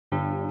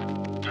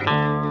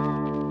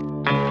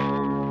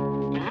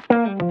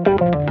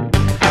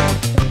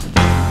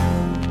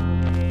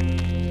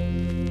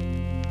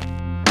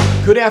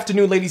Good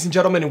afternoon, ladies and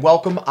gentlemen, and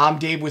welcome. I'm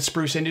Dave with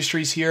Spruce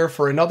Industries here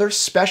for another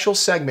special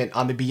segment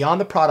on the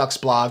Beyond the Products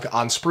blog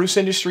on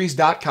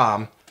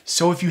spruceindustries.com.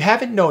 So if you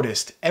haven't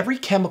noticed, every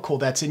chemical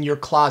that's in your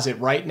closet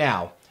right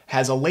now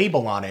has a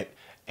label on it,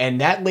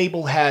 and that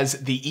label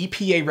has the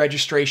EPA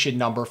registration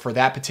number for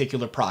that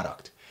particular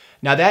product.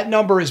 Now that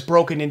number is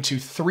broken into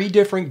 3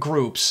 different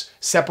groups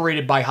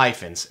separated by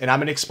hyphens, and I'm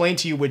going to explain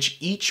to you which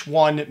each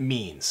one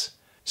means.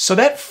 So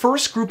that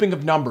first grouping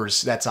of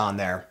numbers that's on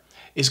there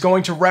is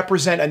going to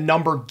represent a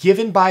number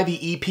given by the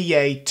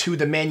EPA to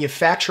the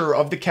manufacturer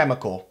of the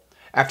chemical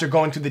after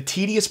going through the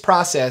tedious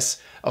process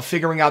of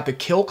figuring out the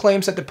kill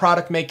claims that the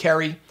product may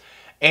carry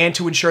and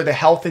to ensure the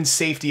health and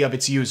safety of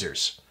its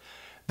users.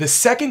 The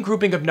second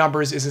grouping of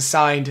numbers is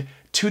assigned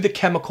to the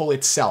chemical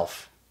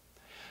itself.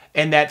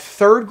 And that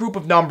third group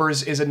of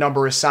numbers is a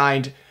number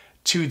assigned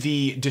to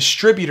the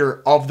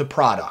distributor of the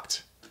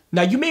product.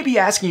 Now you may be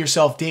asking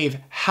yourself, Dave,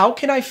 how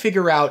can I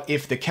figure out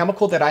if the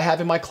chemical that I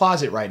have in my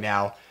closet right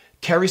now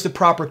carries the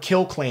proper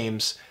kill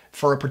claims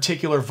for a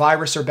particular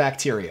virus or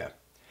bacteria?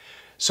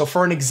 So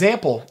for an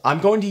example, I'm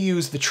going to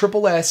use the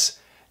SSS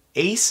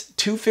ACE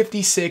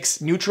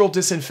 256 neutral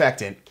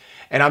disinfectant,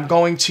 and I'm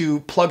going to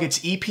plug its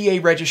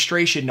EPA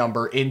registration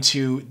number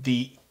into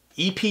the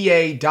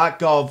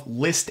EPA.gov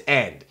List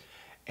N.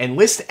 And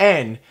List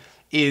N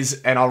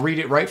is, and I'll read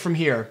it right from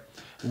here,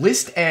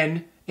 List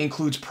N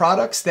includes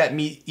products that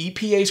meet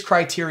EPA's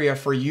criteria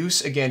for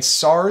use against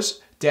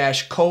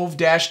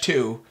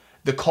SARS-CoV-2,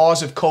 the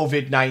cause of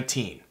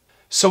COVID-19.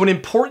 So an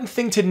important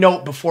thing to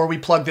note before we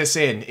plug this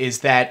in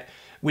is that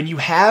when you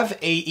have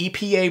a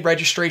EPA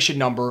registration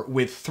number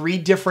with 3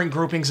 different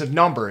groupings of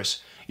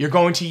numbers, you're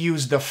going to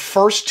use the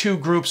first 2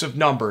 groups of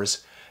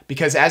numbers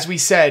because, as we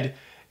said,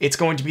 it's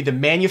going to be the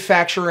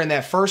manufacturer in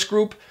that first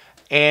group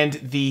and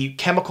the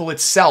chemical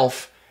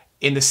itself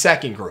in the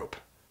second group.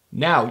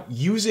 Now,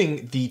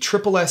 using the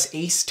SSS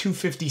ACE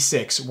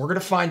 256, we're going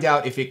to find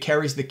out if it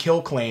carries the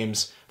kill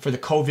claims for the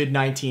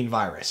COVID-19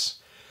 virus.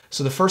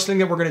 So the first thing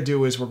that we're going to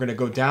do is we're going to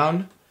go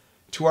down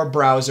to our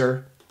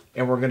browser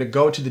and we're going to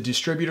go to the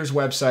distributor's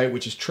website,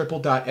 which is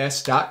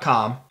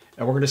triple.s.com,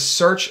 and we're going to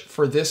search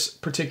for this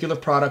particular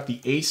product, the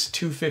ACE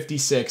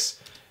 256,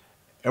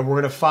 and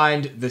we're going to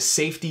find the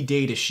safety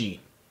data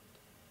sheet.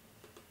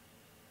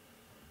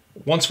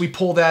 Once we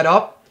pull that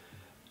up,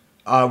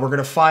 we're going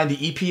to find the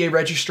EPA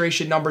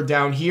registration number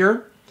down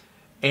here.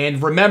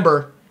 And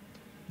remember,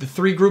 the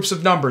 3 groups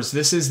of numbers.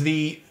 This is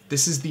the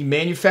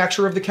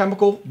manufacturer of the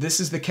chemical,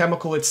 this is the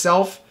chemical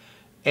itself,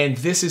 and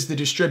this is the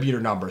distributor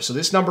number. So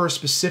this number is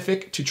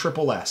specific to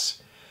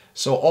SSS.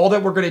 So all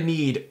that we're going to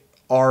need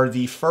are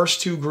the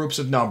first 2 groups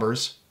of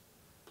numbers.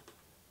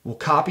 We'll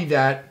copy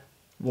that,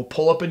 we'll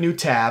pull up a new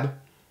tab,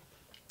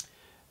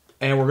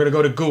 and we're going to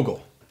go to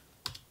Google.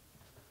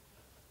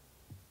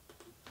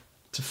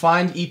 To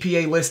find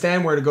EPA List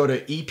N, we're going to go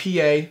to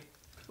EPA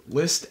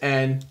List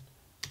N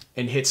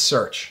and hit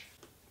search.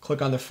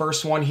 Click on the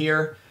first one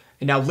here.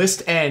 And now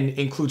List N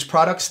includes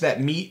products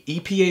that meet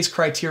EPA's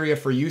criteria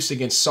for use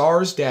against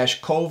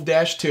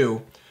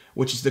SARS-CoV-2,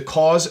 which is the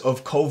cause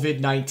of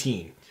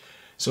COVID-19.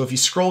 So if you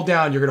scroll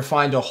down, you're going to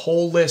find a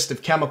whole list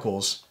of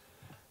chemicals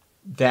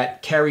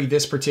that carry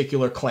this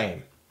particular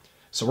claim.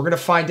 So we're going to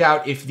find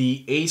out if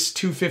the ACE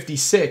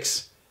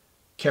 256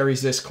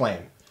 carries this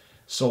claim.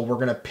 So we're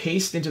going to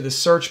paste into the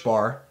search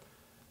bar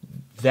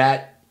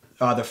that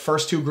the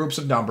first 2 groups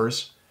of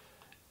numbers,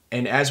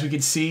 and as we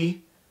can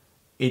see,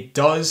 it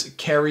does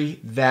carry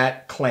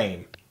that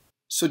claim.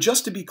 So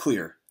just to be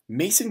clear,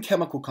 Mason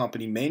Chemical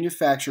Company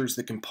manufactures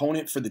the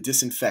component for the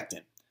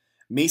disinfectant.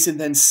 Mason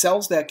then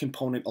sells that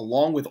component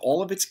along with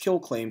all of its kill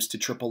claims to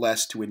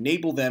SSS to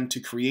enable them to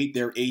create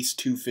their ACE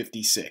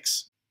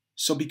 256.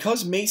 So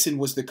because Mason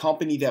was the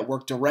company that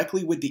worked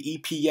directly with the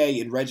EPA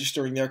in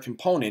registering their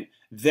component,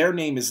 their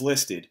name is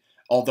listed,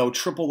 although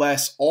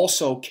SSS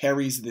also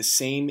carries the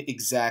same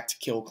exact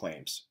kill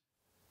claims.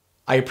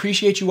 I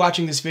appreciate you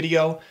watching this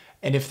video,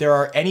 and if there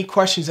are any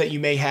questions that you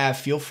may have,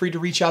 feel free to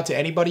reach out to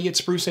anybody at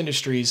Spruce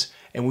Industries,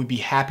 and we'd be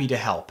happy to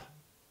help.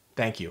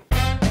 Thank you.